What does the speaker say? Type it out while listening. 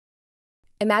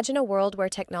Imagine a world where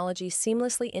technology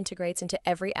seamlessly integrates into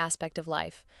every aspect of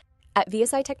life. At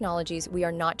VSI Technologies, we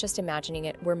are not just imagining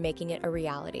it, we're making it a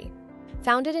reality.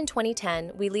 Founded in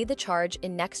 2010, we lead the charge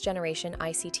in next-generation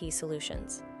ICT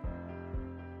solutions.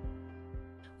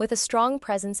 With a strong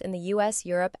presence in the US,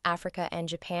 Europe, Africa, and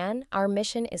Japan, our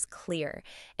mission is clear: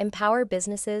 empower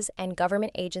businesses and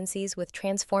government agencies with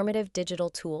transformative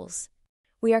digital tools.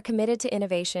 We are committed to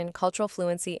innovation, cultural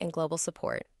fluency, and global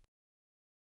support.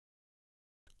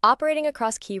 Operating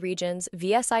across key regions,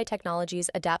 VSI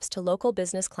Technologies adapts to local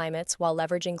business climates while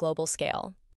leveraging global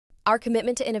scale. Our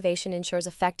commitment to innovation ensures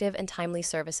effective and timely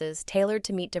services tailored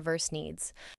to meet diverse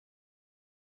needs.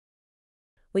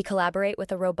 We collaborate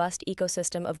with a robust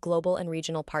ecosystem of global and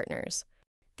regional partners.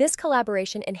 This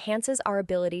collaboration enhances our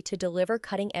ability to deliver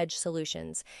cutting-edge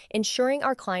solutions, ensuring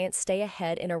our clients stay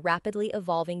ahead in a rapidly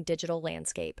evolving digital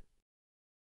landscape.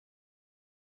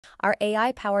 Our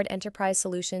AI-powered enterprise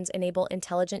solutions enable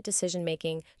intelligent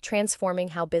decision-making, transforming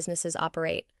how businesses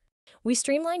operate. We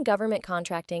streamline government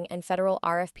contracting and federal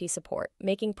RFP support,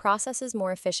 making processes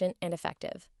more efficient and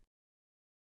effective.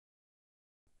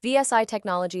 VSI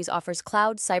Technologies offers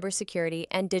cloud, cybersecurity,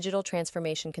 and digital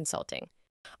transformation consulting.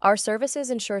 Our services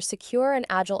ensure secure and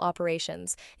agile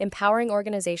operations, empowering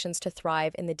organizations to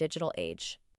thrive in the digital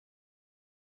age.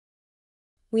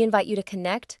 We invite you to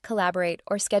connect, collaborate,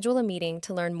 or schedule a meeting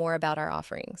to learn more about our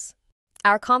offerings.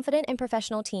 Our confident and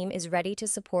professional team is ready to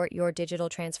support your digital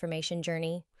transformation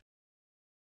journey.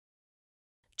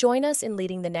 Join us in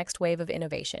leading the next wave of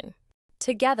innovation.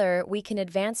 Together, we can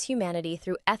advance humanity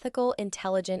through ethical,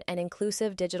 intelligent, and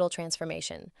inclusive digital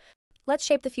transformation. Let's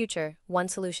shape the future, one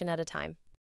solution at a time.